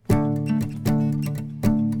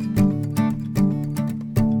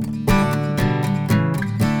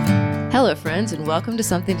Hello, friends, and welcome to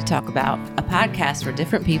Something to Talk About, a podcast where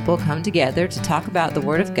different people come together to talk about the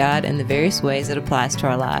Word of God and the various ways it applies to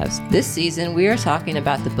our lives. This season, we are talking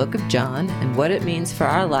about the book of John and what it means for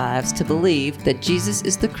our lives to believe that Jesus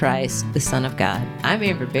is the Christ, the Son of God. I'm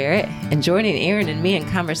Amber Barrett, and joining Aaron and me in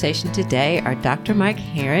conversation today are Dr. Mike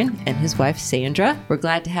Heron and his wife, Sandra. We're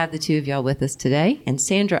glad to have the two of y'all with us today. And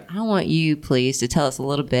Sandra, I want you, please, to tell us a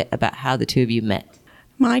little bit about how the two of you met.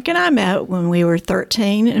 Mike and I met when we were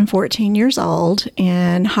 13 and 14 years old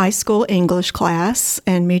in high school English class,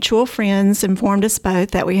 and mutual friends informed us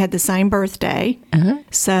both that we had the same birthday.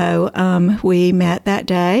 So we met that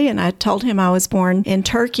day, and I told him I was born in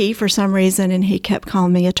Turkey for some reason, and he kept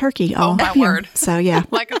calling me a turkey. Oh, my word. So, yeah.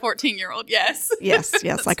 Like a 14-year-old, yes. Yes,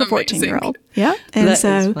 like a 14-year-old. Yeah. And That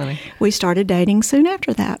so is funny. we started dating soon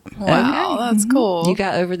after that. Wow, that's cool. You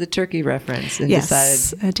got over the turkey reference and Yes,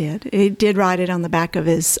 decided... I did. It did write it on the back of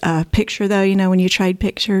his picture, though, you know, when you trade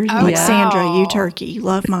pictures. Oh, like, wow. Sandra, you turkey.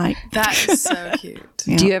 Love Mike. That is so cute.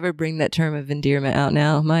 Yeah. Do you ever bring that term of endearment out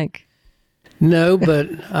now, Mike? No, but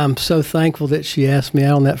I'm so thankful that she asked me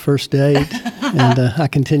out on that first date, and I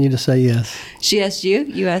continue to say yes. She asked you?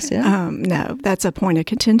 You asked him? No, that's a point of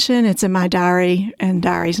contention. It's in my diary, and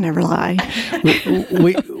diaries never lie.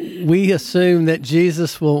 We assume that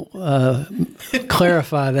Jesus will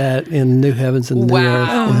clarify that in New Heavens and New Earth.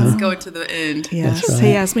 Wow, let's go to the end. Yes, That's right.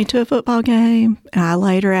 he asked me to a football game, and I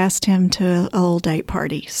later asked him to an old date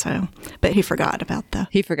party. So, but he forgot about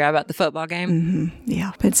He forgot about the football game?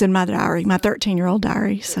 yeah. It's in my diary, my 13-year-old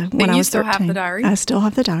diary. So when I you was still 13, have the diary? I still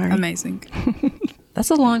have the diary. Amazing.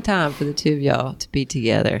 That's a long time for the two of y'all to be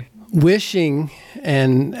together. Wishing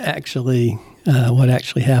and actually what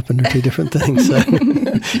actually happened are two different things. So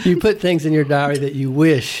you put things in your diary that you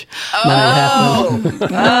wish might happen.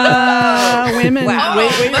 Women, Wow.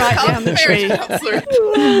 we write down the tree.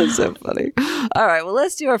 That's so funny. All right, well,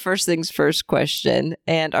 let's do our first things first question.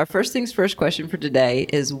 And our first things first question for today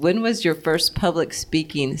is, when was your first public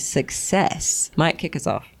speaking success? Mike, kick us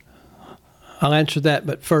off. I'll answer that,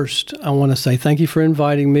 but first I want to say thank you for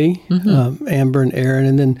inviting me, Amber and Aaron,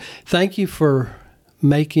 and then thank you for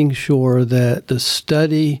making sure that the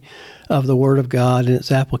study of the Word of God and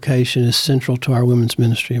its application is central to our women's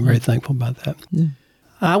ministry. I'm very thankful about that. Yeah.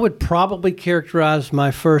 I would probably characterize my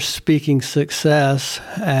first speaking success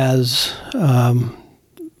as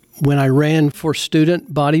when I ran for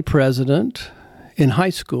student body president in high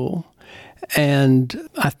school, and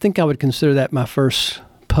I think I would consider that my first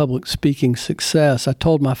public speaking success. I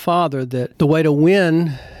told my father that the way to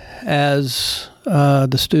win as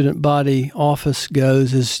the student body office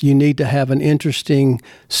goes is you need to have an interesting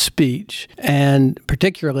speech, and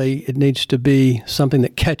particularly it needs to be something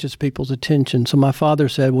that catches people's attention. So my father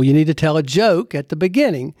said, well, you need to tell a joke at the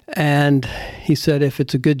beginning, and he said, if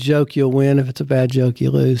it's a good joke, you'll win. If it's a bad joke, you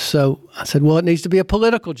lose. So I said, well, it needs to be a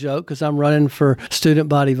political joke because I'm running for student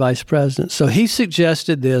body vice president. So he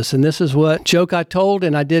suggested this, and this is what joke I told,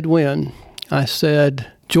 and I did win. I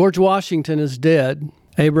said, George Washington is dead.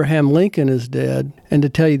 Abraham Lincoln is dead. And to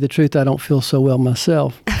tell you the truth, I don't feel so well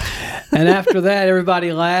myself. And after that,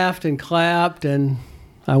 everybody laughed and clapped, and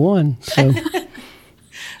I won. So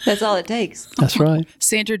That's all it takes. that's right.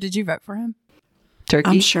 Sandra, did you vote for him? Turkey?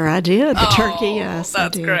 I'm sure I did. The turkey, yes, I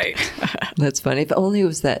That's did. great. That's funny. If only it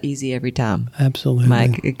was that easy every time. Absolutely.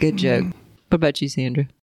 Mike, a good joke. What about you, Sandra?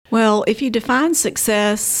 Well, if you define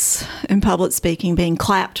success in public speaking being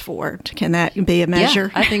clapped for, can that be a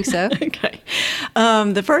measure? Yeah, I think so. Okay.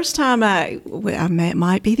 The first time it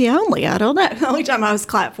might be the only, I don't know. The only time I was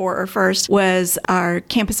clapped for or first was our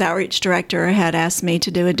campus outreach director had asked me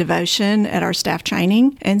to do a devotion at our staff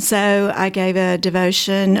training. And so I gave a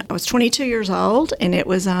devotion. I was 22 years old, and it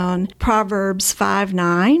was on Proverbs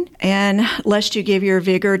 5:9. And lest you give your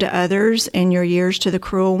vigor to others and your years to the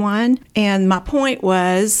cruel one. And my point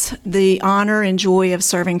was the honor and joy of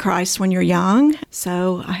serving Christ when you're young.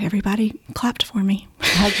 So everybody clapped for me.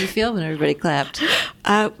 How'd you feel when everybody clapped?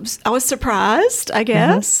 I was surprised, I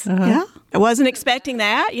guess. Yeah. I wasn't expecting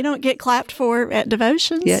that. You don't get clapped for at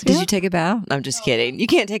devotions. Yeah. Did you take a bow? I'm just kidding. You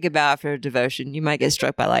can't take a bow after a devotion. You might get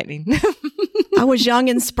struck by lightning. I was young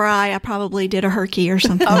and spry. I probably did a herky or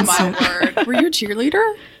something. Oh, my word. Were you a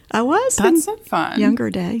cheerleader? I was in That's so fun. younger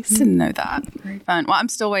days. Didn't know that. Very fun. Well, I'm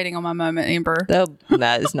still waiting on my moment, Amber. Oh,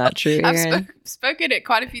 that is not true, I've Aaron. spoken at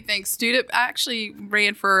quite a few things. I actually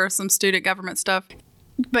ran for some student government stuff.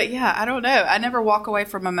 But yeah, I don't know. I never walk away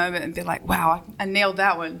from a moment and be like, wow, I nailed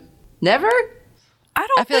that one. Never? I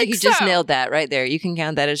don't I feel like think you just so. nailed that right there. You can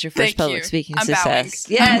count that as your first Thank public you. speaking I'm success.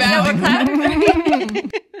 bowing. I'm Yeah,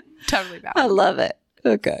 bowing. Totally bowing. I love it.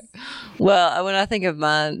 Okay. Well, when I think of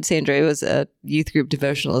mine, Sandra, it was a youth group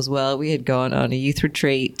devotional as well. We had gone on a youth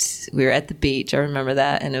retreat. We were at the beach. I remember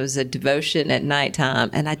that. And it was a devotion at nighttime.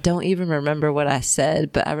 And I don't even remember what I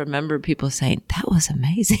said, but I remember people saying, that was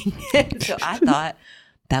amazing. So I thought,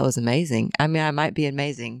 that was amazing. I mean, I might be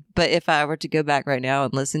amazing, but if I were to go back right now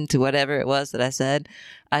and listen to whatever it was that I said,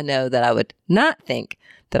 I know that I would not think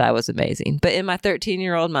that I was amazing. But in my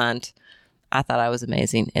 13-year-old mind, I thought I was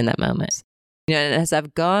amazing in that moment. You know, and as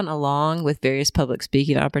I've gone along with various public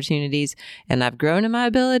speaking opportunities and I've grown in my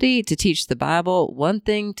ability to teach the Bible, one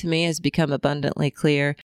thing to me has become abundantly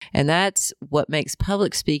clear, and that's what makes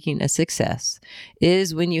public speaking a success,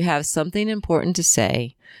 is when you have something important to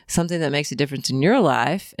say, something that makes a difference in your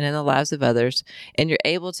life and in the lives of others, and you're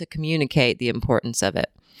able to communicate the importance of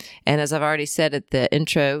it. And as I've already said at the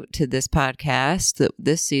intro to this podcast,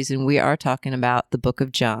 this season we are talking about the book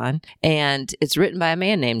of John, and it's written by a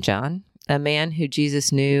man named John. A man who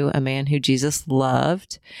Jesus knew, a man who Jesus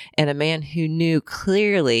loved, and a man who knew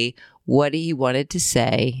clearly what he wanted to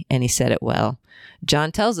say, and he said it well.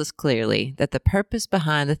 John tells us clearly that the purpose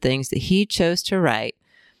behind the things that he chose to write,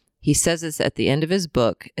 he says this at the end of his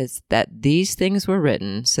book, is that these things were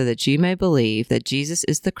written so that you may believe that Jesus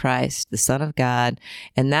is the Christ, the Son of God,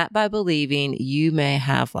 and that by believing you may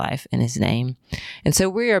have life in his name. And so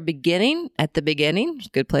we are beginning at the beginning,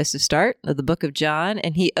 good place to start, of the book of John,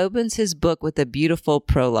 and he opens his book with a beautiful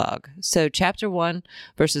prologue. So chapter 1,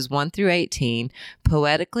 verses 1 through 18,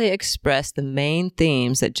 poetically express the main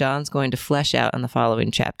themes that John's going to flesh out in the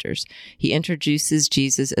following chapters. He introduces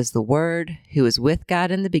Jesus as the Word, who was with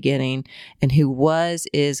God in the beginning, and who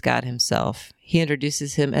is God himself. He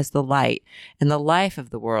introduces him as the light and the life of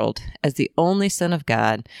the world, as the only Son of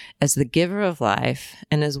God, as the giver of life,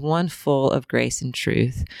 and as one full of grace and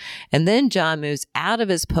truth. And then John moves out of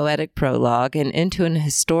his poetic prologue and into an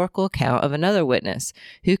historical account of another witness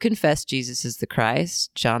who confessed Jesus as the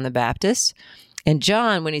Christ, John the Baptist. And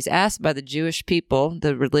John, when he's asked by the Jewish people,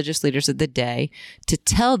 the religious leaders of the day, to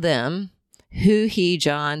tell them who he,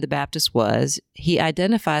 John the Baptist, was, he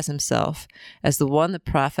identifies himself as the one the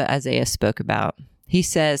prophet Isaiah spoke about. He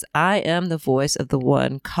says, I am the voice of the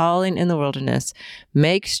one calling in the wilderness,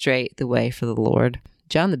 make straight the way for the Lord.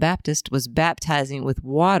 John the Baptist was baptizing with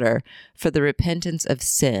water for the repentance of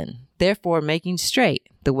sin, therefore making straight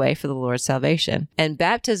the way for the Lord's salvation. And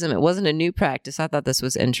baptism, it wasn't a new practice. I thought this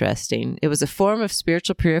was interesting. It was a form of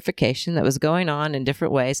spiritual purification that was going on in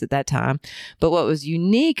different ways at that time. But what was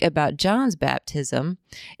unique about John's baptism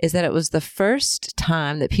is that it was the first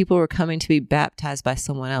time that people were coming to be baptized by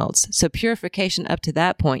someone else. So purification up to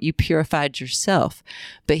that point, you purified yourself.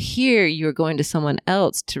 But here you were going to someone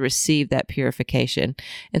else to receive that purification.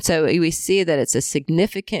 And so we see that it's a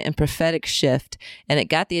significant and prophetic shift, and it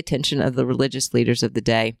got the attention of the religious leaders of the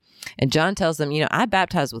day. And John tells them, I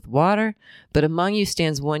baptize with water, but among you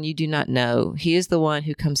stands one you do not know. He is the one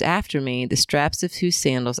who comes after me, the straps of whose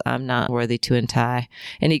sandals I'm not worthy to untie.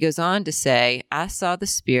 And he goes on to say, I saw the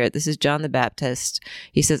Spirit. This is John the Baptist.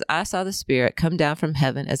 He says, I saw the Spirit come down from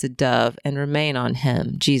heaven as a dove and remain on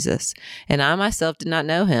him, Jesus. And I myself did not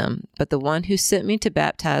know him, but the one who sent me to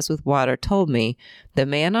baptize with water told me, the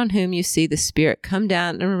man on whom you see the Spirit come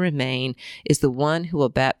down and remain is the one who will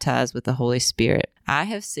baptize with the Holy Spirit. I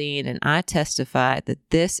have seen and I testify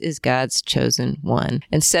that this is God's chosen one.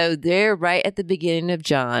 And so there, right at the beginning of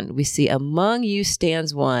John, we see among you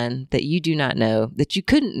stands one that you do not know, that you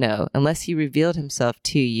couldn't know unless he revealed himself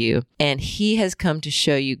to you. And he has come to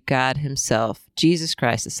show you God himself, Jesus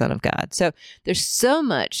Christ, the Son of God. So there's so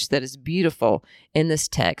much that is beautiful in this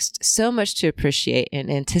text, so much to appreciate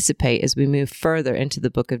and anticipate as we move further into the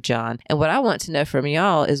book of John. And what I want to know from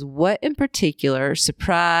y'all is what in particular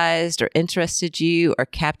surprised or interested you or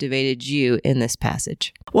captivated you in this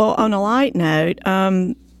passage? Well, on a light note,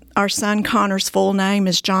 our son Connor's full name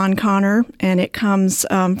is John Connor, and it comes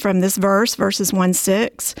from this verse, verses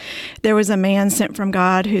 1-6. There was a man sent from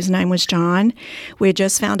God whose name was John. We had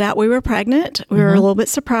just found out we were pregnant. We were a little bit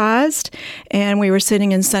surprised, and we were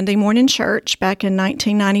sitting in Sunday morning church back in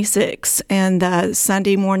 1996, and the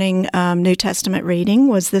Sunday morning New Testament reading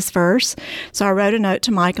was this verse. So I wrote a note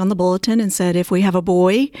to Mike on the bulletin and said, if we have a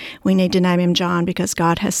boy, we need to name him John because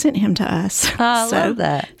God has sent him to us. I love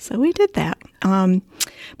that. So we did that.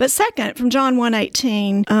 But second, from John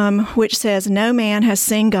 1:18, which says, "No man has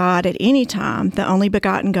seen God at any time, the only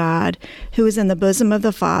begotten God, who is in the bosom of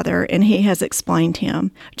the Father, and he has explained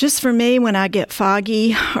him." Just for me, when I get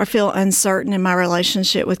foggy or feel uncertain in my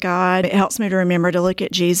relationship with God, it helps me to remember to look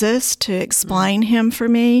at Jesus to explain him for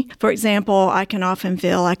me. For example, I can often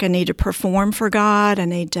feel like I need to perform for God, I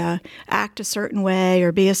need to act a certain way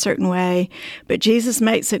or be a certain way, but Jesus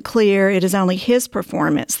makes it clear it is only his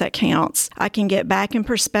performance that counts. I can get back in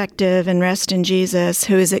perspective and rest in Jesus,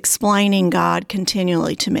 who is explaining God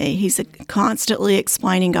continually to me. He's constantly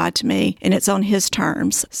explaining God to me, and it's on his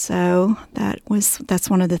terms. So that's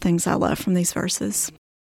one of the things I love from these verses.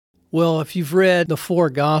 Well, if you've read the 4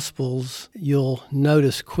 Gospels, you'll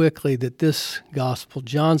notice quickly that this Gospel,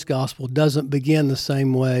 John's Gospel, doesn't begin the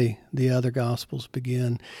same way the other Gospels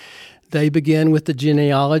begin. They begin with the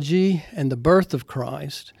genealogy and the birth of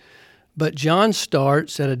Christ, but John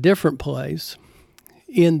starts at a different place,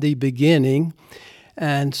 in the beginning,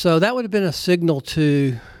 and so that would have been a signal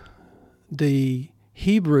to the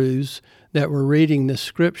Hebrews that were reading this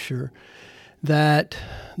scripture that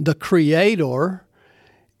the Creator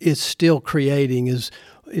is still creating, is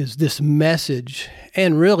this message,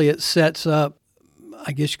 and really it sets up,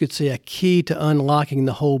 I guess you could say, a key to unlocking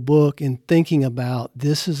the whole book and thinking about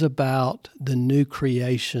this is about the new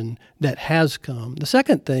creation that has come. The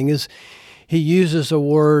second thing is he uses a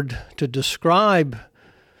word to describe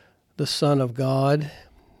the Son of God,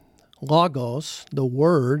 logos, the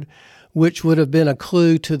Word, which would have been a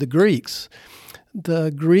clue to the Greeks. The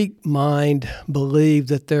Greek mind believed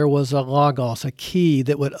that there was a logos, a key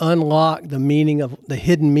that would unlock the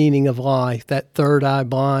hidden meaning of life, that third eye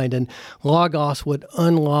blind, and logos would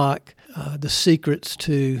unlock the secrets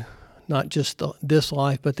to not just this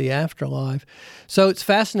life, but the afterlife. So it's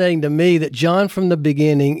fascinating to me that John from the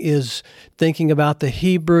beginning is thinking about the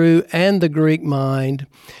Hebrew and the Greek mind.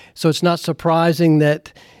 So it's not surprising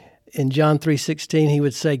that in John 3:16 he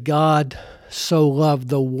would say, God so loved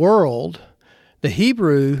the world. The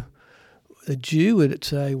Hebrew, the Jew would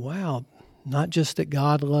say, wow, not just that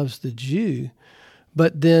God loves the Jew,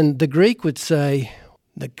 but then the Greek would say,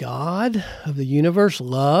 the God of the universe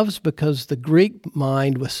loves, because the Greek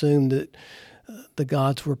mind assumed that the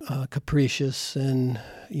gods were capricious and,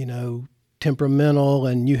 temperamental,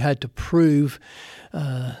 and you had to prove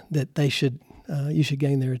that you should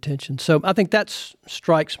gain their attention. So I think that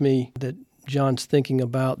strikes me that John's thinking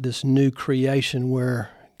about this new creation where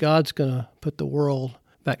God's going to put the world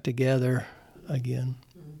back together again.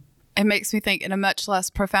 It makes me think in a much less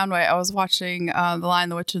profound way. I was watching The Lion,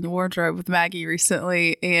 the Witch, and the Wardrobe with Maggie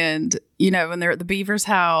recently, and, when they're at the beaver's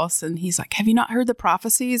house, and he's like, have you not heard the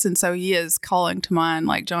prophecies? And so he is calling to mind,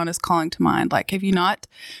 like John is calling to mind, like, have you not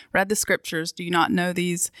read the scriptures? Do you not know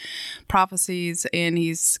these prophecies? And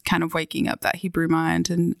he's kind of waking up that Hebrew mind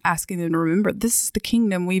and asking them to remember, this is the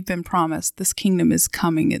kingdom we've been promised. This kingdom is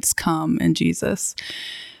coming. It's come in Jesus.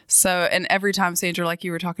 So, and every time, Sandra, like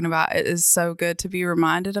you were talking about, it is so good to be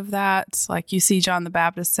reminded of that. Like you see John the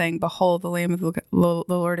Baptist saying, behold, the Lamb of the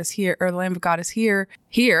Lord is here, or the Lamb of God is here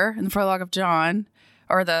in the prologue of John,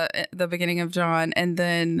 or the beginning of John. And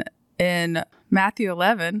then in Matthew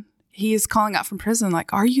 11, he is calling out from prison,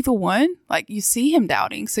 like, are you the one? Like you see him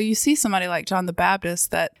doubting. So you see somebody like John the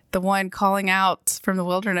Baptist, that the one calling out from the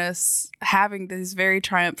wilderness, having these very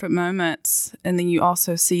triumphant moments. And then you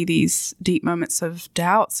also see these deep moments of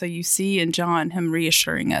doubt. So you see in John him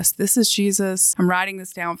reassuring us, this is Jesus. I'm writing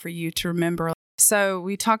this down for you to remember. So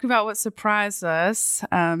we talked about what surprised us,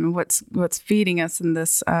 what's feeding us in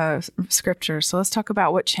this scripture. So let's talk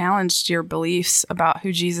about what challenged your beliefs about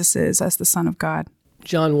who Jesus is as the Son of God.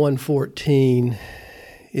 John 1:14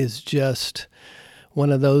 is just one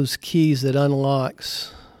of those keys that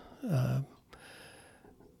unlocks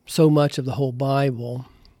so much of the whole Bible.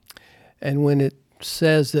 And when it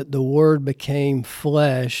says that the Word became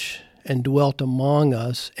flesh and dwelt among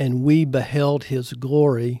us, and we beheld his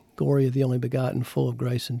glory of the only begotten, full of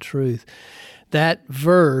grace and truth, that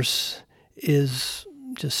verse is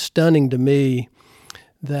just stunning to me,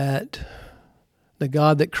 that the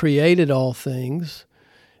God that created all things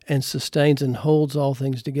and sustains and holds all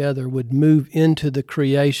things together would move into the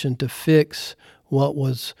creation to fix what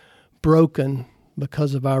was broken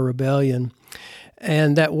because of our rebellion.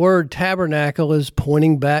 And that word tabernacle is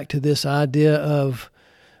pointing back to this idea of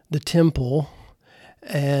the temple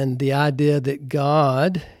and the idea that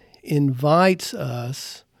God invites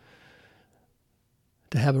us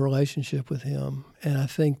to have a relationship with him. And I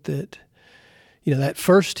think that, that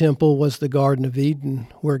first temple was the Garden of Eden,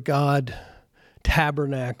 where God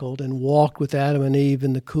tabernacled and walked with Adam and Eve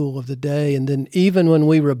in the cool of the day. And then even when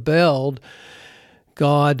we rebelled,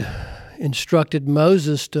 God instructed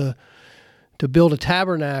Moses to build a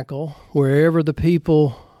tabernacle wherever the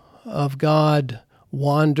people of God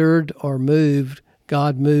wandered or moved,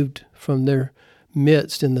 God moved from their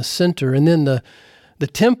midst in the center. And then the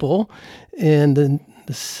temple and the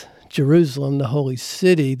Jerusalem, the holy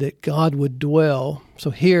city, that God would dwell.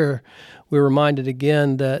 So here we're reminded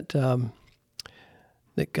again that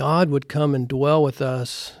that God would come and dwell with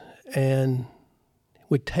us and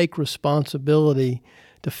would take responsibility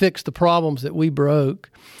to fix the problems that we broke.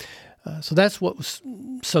 So that's what was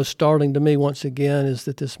so startling to me once again, is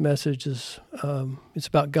that this message is it's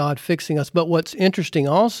about God fixing us. But what's interesting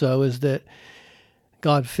also is that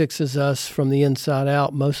God fixes us from the inside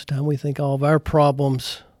out. Most of the time we think all of our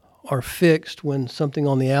problems are fixed when something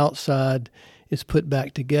on the outside is put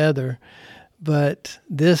back together. But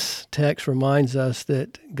this text reminds us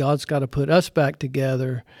that God's got to put us back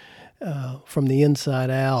together from the inside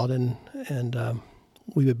out, and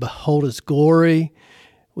we would behold His glory.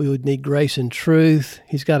 We would need grace and truth.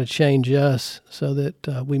 He's got to change us so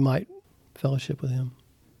that we might fellowship with Him.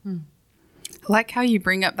 I like how you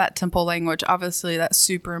bring up that temple language. Obviously, that's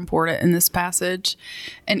super important in this passage.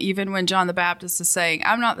 And even when John the Baptist is saying,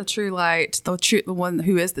 "I'm not the true light, the one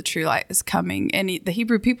who is the true light is coming," and the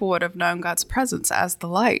Hebrew people would have known God's presence as the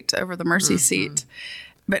light over the mercy seat.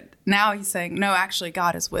 But now he's saying, no, actually,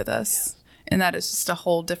 God is with us. And that is just a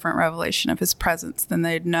whole different revelation of His presence than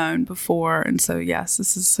they'd known before. And so, yes,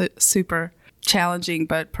 this is a super challenging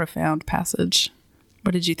but profound passage.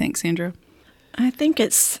 What did you think, Sandra? I think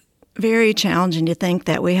it's very challenging to think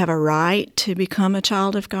that we have a right to become a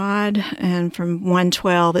child of God. And from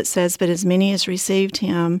 1:12 it says, "But as many as received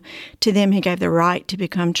Him, to them He gave the right to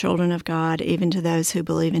become children of God, even to those who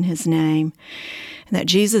believe in His name." And that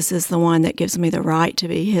Jesus is the one that gives me the right to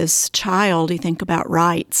be His child. You think about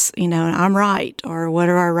rights, I'm right, or what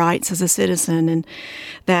are our rights as a citizen? And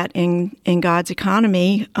that in God's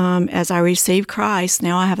economy, as I receive Christ,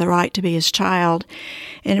 now I have the right to be His child.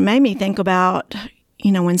 And it made me think about,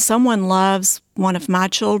 when someone loves one of my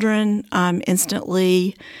children, I'm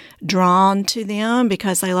instantly drawn to them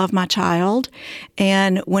because they love my child.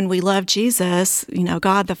 And when we love Jesus,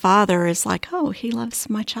 God the Father is like, oh, He loves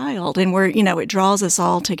my child. And it draws us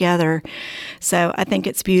all together. So I think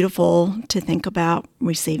it's beautiful to think about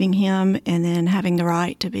receiving Him and then having the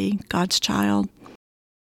right to be God's child.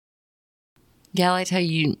 Yeah, I like how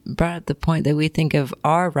you brought up the point that we think of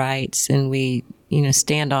our rights and we,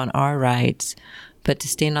 stand on our rights, but to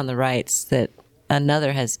stand on the rights that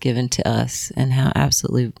another has given to us and how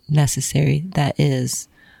absolutely necessary that is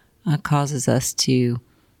causes us to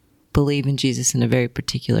believe in Jesus in a very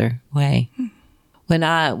particular way. When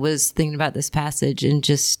I was thinking about this passage and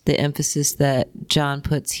just the emphasis that John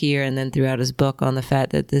puts here and then throughout his book on the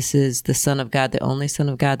fact that this is the Son of God, the only Son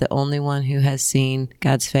of God, the only one who has seen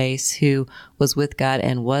God's face, who was with God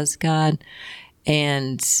and was God.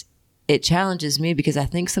 And it challenges me because I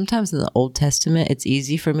think sometimes in the Old Testament, it's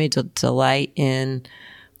easy for me to delight in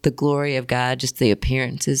the glory of God, just the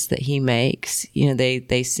appearances that He makes.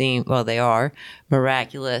 They seem, they are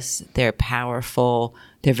miraculous. They're powerful.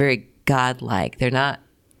 They're very God-like. They're not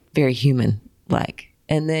very human-like.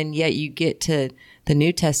 And then yet you get to the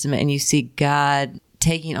New Testament and you see God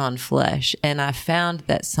taking on flesh. And I found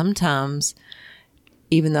that sometimes,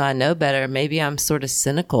 even though I know better, maybe I'm sort of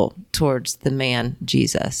cynical towards the man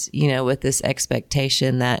Jesus, with this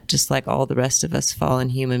expectation that just like all the rest of us fallen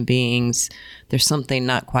human beings, there's something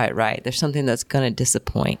not quite right. There's something that's going to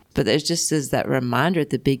disappoint. But there's just is that reminder at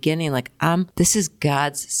the beginning, this is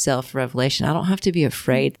God's self-revelation. I don't have to be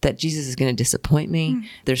afraid that Jesus is going to disappoint me.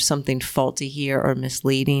 There's something faulty here or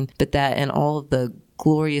misleading, but that in all of the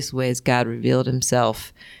glorious ways God revealed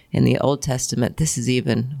Himself in the Old Testament, this is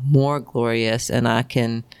even more glorious, and I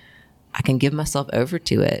can give myself over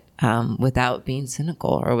to it without being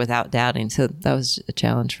cynical or without doubting. So that was a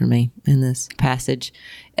challenge for me in this passage.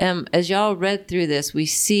 As y'all read through this, we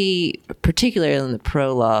see, particularly in the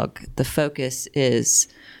prologue, the focus is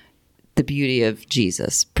the beauty of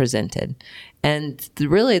Jesus presented. And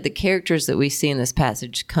really the characters that we see in this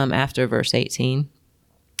passage come after verse 18.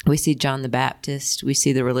 We see John the Baptist. We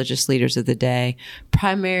see the religious leaders of the day,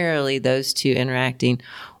 primarily those two interacting.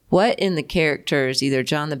 What in the characters, either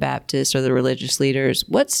John the Baptist or the religious leaders,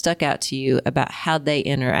 what stuck out to you about how they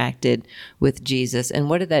interacted with Jesus? And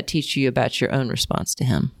what did that teach you about your own response to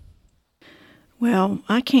Him? Well,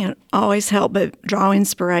 I can't always help but draw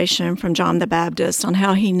inspiration from John the Baptist on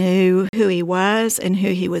how he knew who he was and who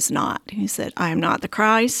he was not. He said, I am not the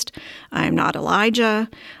Christ. I am not Elijah.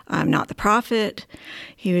 I'm not the prophet.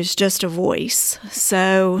 He was just a voice.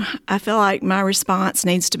 So I feel like my response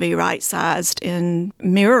needs to be right-sized in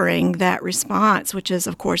mirroring that response, which is,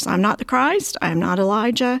 of course, I'm not the Christ, I'm not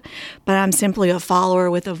Elijah, but I'm simply a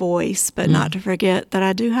follower with a voice, but not to forget that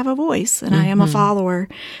I do have a voice and I am a follower,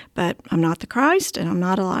 but I'm not the Christ and I'm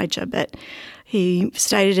not Elijah. But he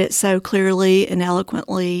stated it so clearly and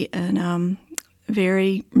eloquently and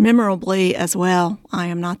very memorably as well. I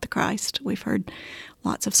am not the Christ. We've heard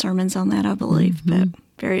lots of sermons on that, I believe, but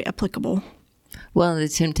very applicable. Well, the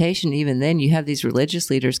temptation, even then, you have these religious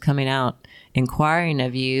leaders coming out inquiring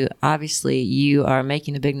of you. Obviously, you are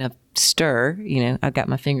making a big enough stir. I've got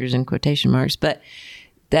my fingers in quotation marks, but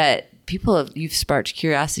that you've sparked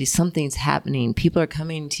curiosity. Something's happening. People are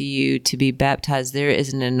coming to you to be baptized. There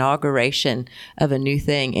is an inauguration of a new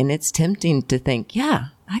thing, and it's tempting to think, yeah,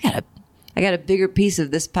 I got a bigger piece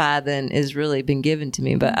of this pie than is really been given to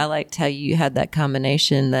me. But I liked how you had that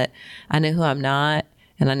combination that I know who I'm not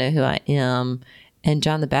and I know who I am. And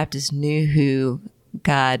John the Baptist knew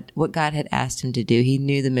what God had asked him to do. He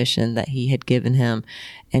knew the mission that he had given him,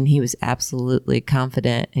 and he was absolutely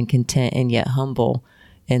confident and content and yet humble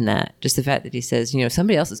in that. Just the fact that he says,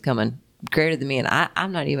 somebody else is coming greater than me, and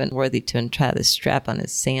I'm not even worthy to untie the strap on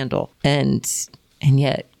his sandal, and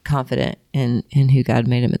yet confident in who God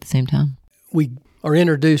made him at the same time. We are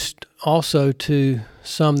introduced also to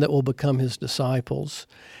some that will become his disciples.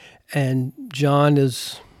 And John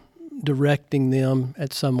is directing them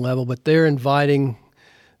at some level, but they're inviting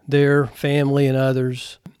their family and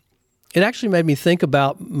others. It actually made me think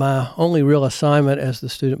about my only real assignment as the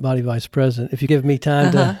student body vice president, if you give me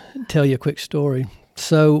time to tell you a quick story.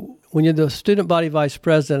 So when you're the student body vice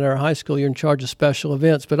president at our high school, you're in charge of special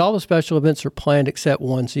events, but all the special events are planned except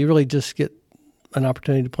one, so you really just get an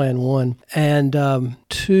opportunity to plan one. And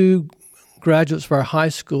 2 graduates of our high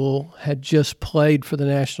school had just played for the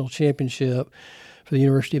national championship for the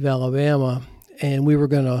University of Alabama, and we were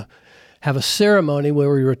going to have a ceremony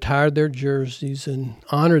where we retired their jerseys and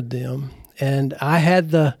honored them. And I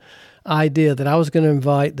had the idea that I was going to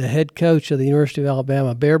invite the head coach of the University of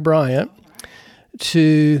Alabama, Bear Bryant,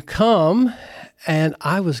 to come, and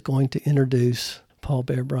I was going to introduce Paul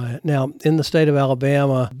Bear Bryant. Now, in the state of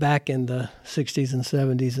Alabama, back in the 60s and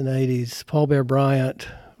 70s and 80s, Paul Bear Bryant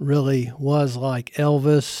really was like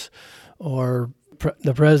Elvis or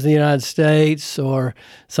the President of the United States, or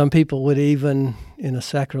some people would even, in a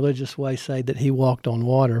sacrilegious way, say that he walked on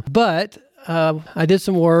water. But I did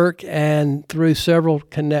some work, and through several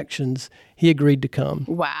connections, he agreed to come.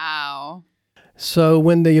 Wow. So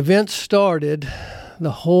when the event started,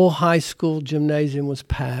 the whole high school gymnasium was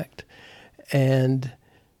packed, and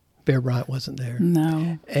Bear Bryant wasn't there.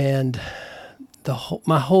 No. And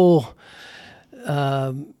my whole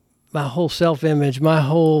self-image, my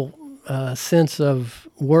whole sense of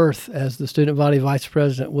worth as the student body vice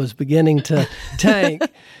president was beginning to tank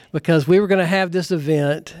because we were going to have this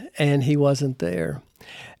event and he wasn't there.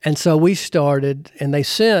 And so we started, and they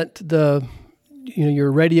sent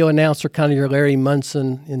your radio announcer, kind of your Larry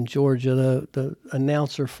Munson in Georgia, the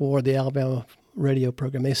announcer for the Alabama radio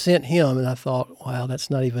program. They sent him, and I thought, wow, that's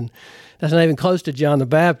not even close to John the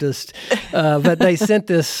Baptist. But they sent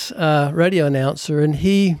this radio announcer, and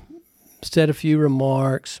he said a few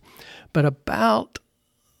remarks. But about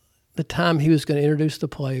the time he was going to introduce the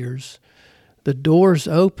players, the doors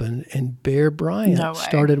opened and Bear Bryant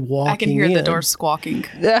started walking in. I can hear the doors squawking.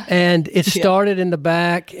 And it started in the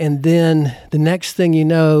back, and then the next thing you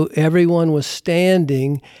know, everyone was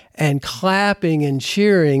standing and clapping and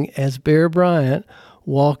cheering as Bear Bryant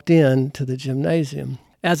walked into the gymnasium.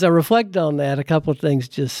 As I reflect on that, a couple of things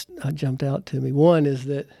just jumped out to me. One is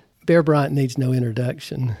that Bear Bryant needs no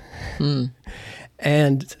introduction.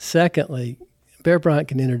 And secondly, Bear Bryant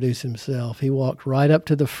can introduce himself. He walked right up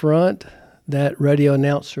to the front. That radio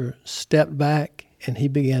announcer stepped back, and he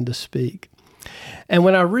began to speak. And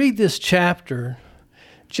when I read this chapter,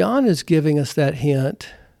 John is giving us that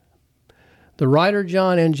hint. The writer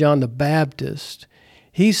John and John the Baptist,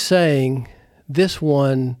 he's saying this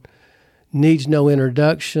one needs no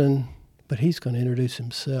introduction, but he's going to introduce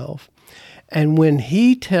himself. And when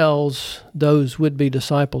he tells those would-be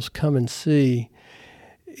disciples, come and see,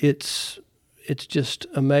 it's just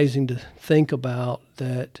amazing to think about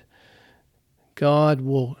that God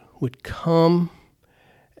would come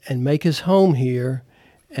and make his home here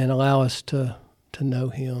and allow us to know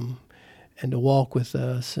him and to walk with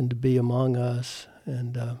us and to be among us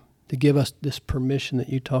and to give us this permission that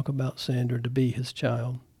you talk about, Sandra, to be his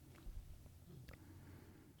child.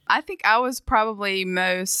 I think I was probably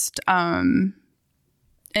most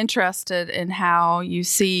interested in how you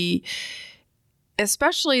see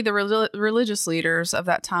especially the religious leaders of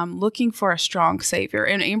that time, looking for a strong savior.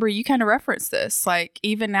 And Amber, you kind of referenced this. Like,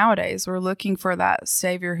 even nowadays, we're looking for that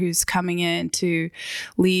savior who's coming in to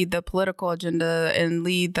lead the political agenda and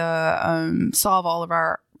lead the solve all of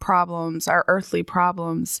our problems, our earthly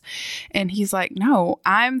problems. And he's like, no,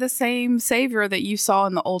 I'm the same savior that you saw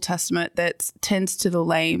in the Old Testament that tends to the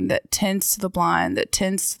lame, that tends to the blind, that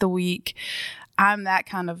tends to the weak. I'm that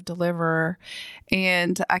kind of deliverer.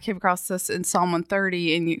 And I came across this in Psalm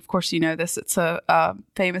 130. And of course, you know this. It's a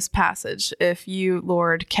famous passage. If you,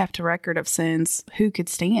 Lord, kept a record of sins, who could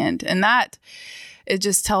stand? And that, it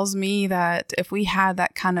just tells me that if we had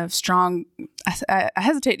that kind of strong, I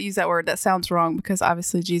hesitate to use that word, that sounds wrong, because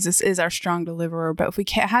obviously Jesus is our strong deliverer. But if we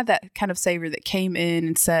had that kind of savior that came in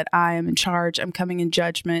and said, I am in charge, I'm coming in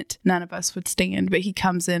judgment, none of us would stand. But he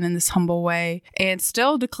comes in this humble way and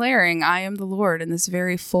still declaring, I am the Lord, in this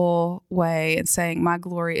very full way, and saying, my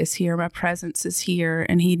glory is here, my presence is here.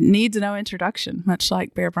 And he needs no introduction, much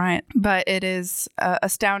like Bear Bryant. But it is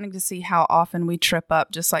astounding to see how often we trip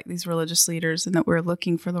up, just like these religious leaders, and that we're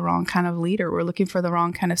looking for the wrong kind of leader. We're looking for the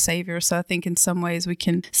wrong kind of savior. So I think in some ways we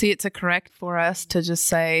can see it's correct for us to just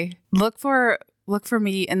say, look for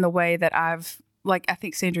me in the way that I've, like, I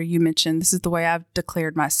think, Sandra, you mentioned, this is the way I've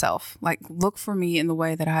declared myself. Like, look for me in the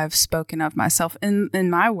way that I've spoken of myself in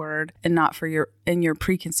my word, and not for your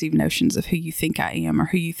preconceived notions of who you think I am or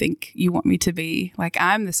who you think you want me to be. Like,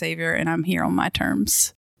 I'm the savior and I'm here on my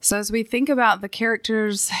terms. So as we think about the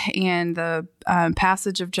characters and the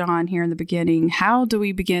passage of John here in the beginning, how do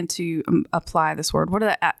we begin to apply this word? What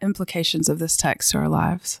are the implications of this text to our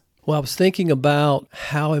lives? Well, I was thinking about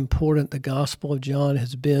how important the Gospel of John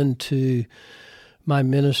has been to my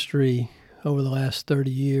ministry over the last 30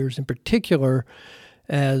 years, in particular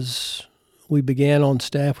as we began on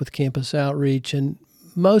staff with Campus Outreach, and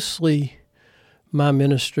mostly my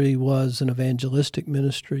ministry was an evangelistic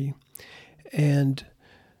ministry. And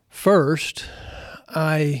first,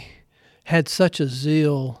 I had such a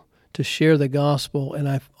zeal to share the gospel, and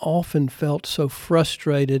I've often felt so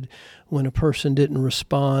frustrated when a person didn't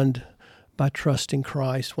respond by trusting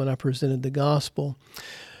Christ when I presented the gospel.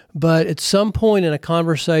 But at some point in a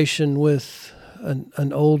conversation with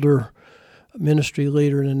an older ministry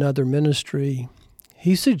leader in another ministry,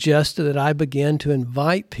 he suggested that I begin to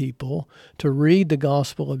invite people to read the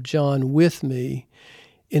Gospel of John with me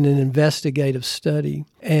in an investigative study.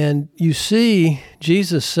 And you see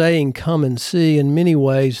Jesus saying, come and see. In many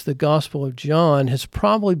ways, the Gospel of John has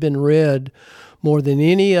probably been read more than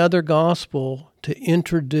any other gospel to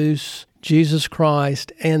introduce Jesus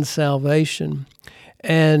Christ and salvation.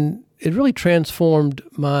 And it really transformed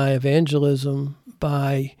my evangelism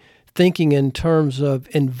by thinking in terms of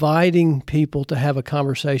inviting people to have a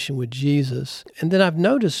conversation with Jesus. And then I've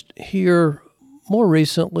noticed here more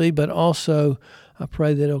recently, but also I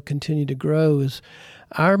pray that it'll continue to grow, is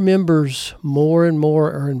our members more and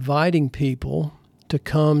more are inviting people to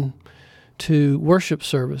come to worship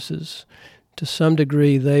services. To some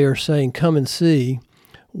degree, they are saying, come and see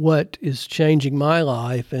what is changing my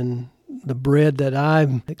life and the bread that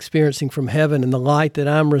I'm experiencing from heaven and the light that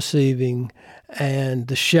I'm receiving and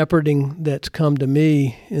the shepherding that's come to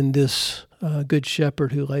me in this good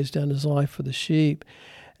shepherd who lays down his life for the sheep.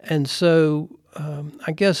 And so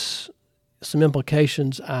I guess some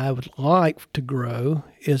implications I would like to grow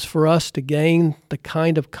is for us to gain the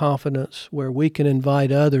kind of confidence where we can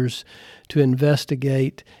invite others to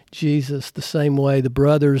investigate Jesus the same way the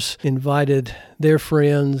brothers invited their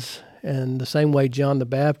friends and the same way John the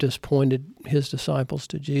Baptist pointed his disciples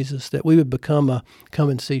to Jesus, that we would become a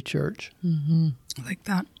come-and-see church. Mm-hmm. I like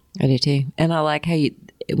that. I do too. And I like how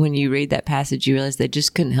when you read that passage, you realize they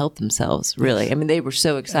just couldn't help themselves, really. Yes. I mean, they were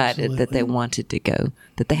so excited Absolutely. That they wanted to go,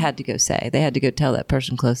 that they had to go say. They had to go tell that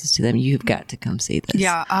person closest to them, you've got to come see this.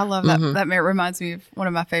 Yeah, I love that. Mm-hmm. That reminds me of one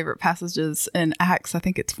of my favorite passages in Acts, I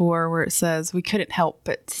think it's 4, where it says, we couldn't help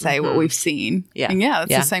but say what we've seen. Yeah. And it's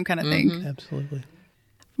the same kind of thing. Absolutely.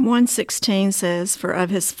 1:16 says, for of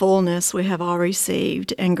his fullness we have all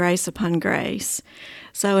received, and grace upon grace.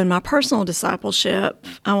 So in my personal discipleship,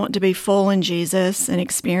 I want to be full in Jesus and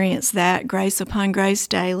experience that grace upon grace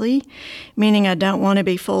daily, meaning I don't want to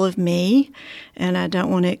be full of me, and I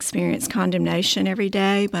don't want to experience condemnation every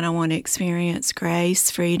day, but I want to experience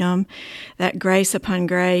grace, freedom. That grace upon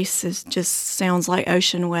grace just sounds like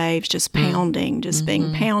ocean waves, just pounding, just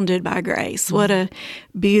being pounded by grace. What a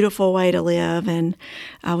beautiful way to live, and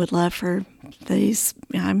I would love for these.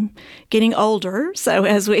 I'm getting older, so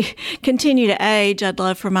as we continue to age, I'd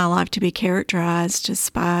love for my life to be characterized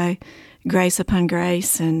just by grace upon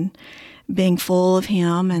grace and being full of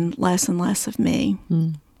Him and less of me.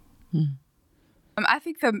 I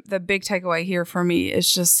think the big takeaway here for me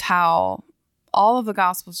is just how all of the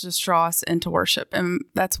Gospels just draw us into worship. And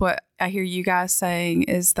that's what I hear you guys saying,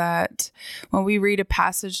 is that when we read a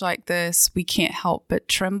passage like this, we can't help but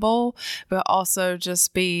tremble, but also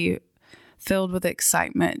just be filled with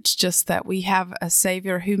excitement, just that we have a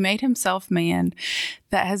Savior who made himself man,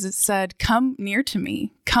 that has said, come near to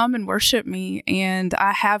me, come and worship me. And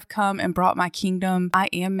I have come and brought my kingdom. I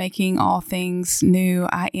am making all things new.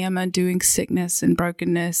 I am undoing sickness and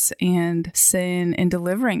brokenness and sin and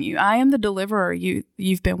delivering you. I am the deliverer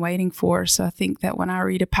you've been waiting for. So I think that when I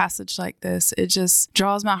read a passage like this, it just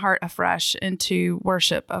draws my heart afresh into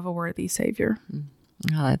worship of a worthy Savior.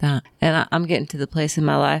 I like that. And I'm getting to the place in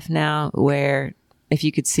my life now where if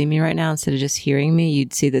you could see me right now instead of just hearing me,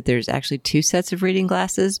 you'd see that there's actually 2 sets of reading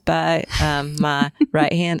glasses by my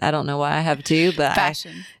right hand. I don't know why I have 2, but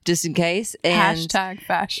Fashion. Just in case. And Hashtag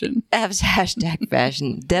fashion. Hashtag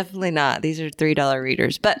fashion. Definitely not. These are $3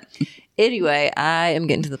 readers. But anyway, I am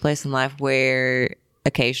getting to the place in life where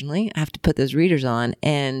occasionally I have to put those readers on,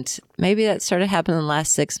 and maybe that started happening in the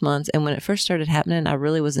last 6 months. And when it first started happening, I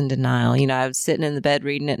really was in denial. I was sitting in the bed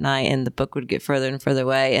reading at night, and the book would get further and further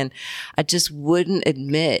away, and I just wouldn't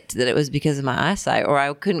admit that it was because of my eyesight, or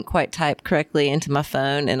I couldn't quite type correctly into my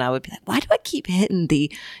phone, and I would be like, why do I keep hitting the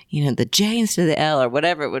J instead of the L, or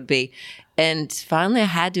whatever it would be? And finally I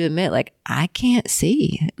had to admit, like, I can't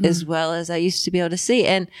see as well as I used to be able to see.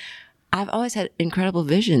 And I've always had incredible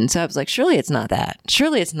vision. So I was like, surely it's not that.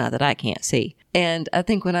 Surely it's not that I can't see. And I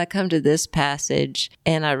think when I come to this passage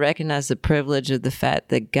and I recognize the privilege of the fact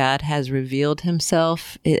that God has revealed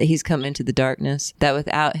himself, he's come into the darkness, that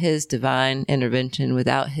without his divine intervention,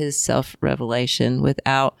 without his self-revelation,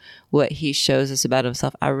 without what he shows us about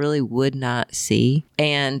himself, I really would not see.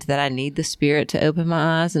 And that I need the Spirit to open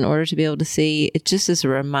my eyes in order to be able to see. It just is a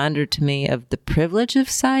reminder to me of the privilege of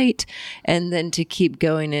sight. And then to keep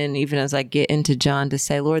going in, even as I get into John, to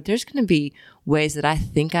say, Lord, there's going to be ways that I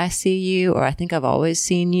think I see you, or I think I've always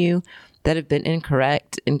seen you, that have been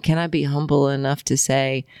incorrect. And can I be humble enough to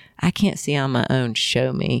say, I can't see on my own,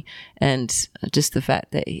 show me. And just the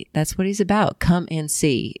fact that that's what he's about. Come and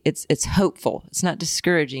see. It's hopeful. It's not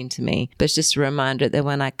discouraging to me, but it's just a reminder that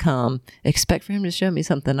when I come, expect for him to show me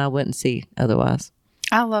something I wouldn't see otherwise.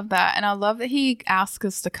 I love that. And I love that he asks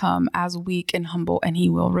us to come as weak and humble, and he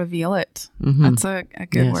will reveal it. Mm-hmm. That's a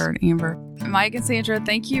good word, Amber. Mike and Sandra,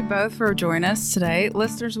 thank you both for joining us today.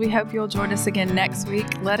 Listeners, we hope you'll join us again next week.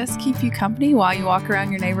 Let us keep you company while you walk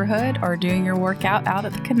around your neighborhood or doing your workout out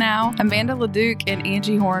at the canal. Amanda LeDuc and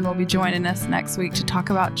Angie Horn will be joining us next week to talk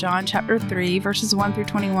about John chapter 3, verses 1 through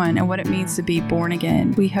 21, and what it means to be born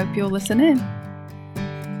again. We hope you'll listen in.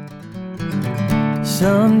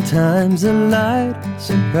 Sometimes the light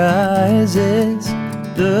surprises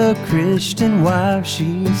the Christian wife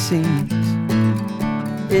she sees.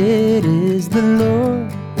 It is the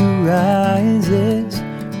Lord who rises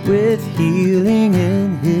with healing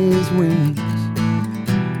in his wings.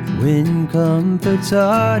 When comforts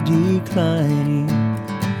are declining,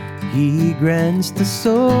 he grants the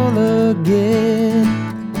soul again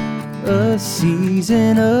a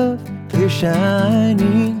season of clear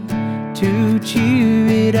shining to cheer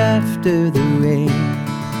it after the rain.